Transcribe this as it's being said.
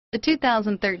The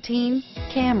 2013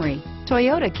 Camry.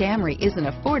 Toyota Camry is an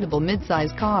affordable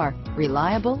midsize car,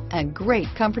 reliable and great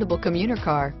comfortable commuter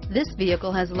car. This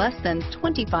vehicle has less than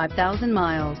 25,000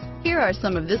 miles. Here are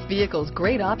some of this vehicle's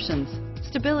great options: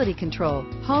 stability control,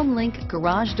 home link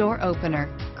garage door opener,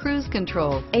 cruise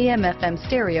control, AM/FM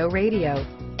stereo radio,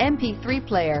 MP3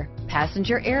 player,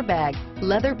 passenger airbag,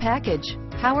 leather package,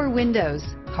 power windows,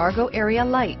 cargo area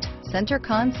light, center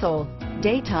console,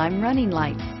 daytime running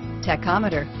lights,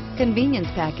 tachometer, convenience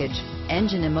package,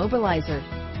 engine immobilizer,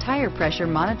 tire pressure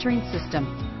monitoring system,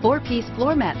 4-piece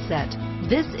floor mat set.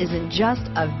 This isn't just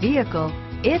a vehicle,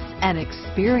 it's an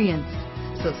experience.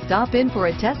 So stop in for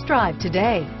a test drive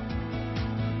today.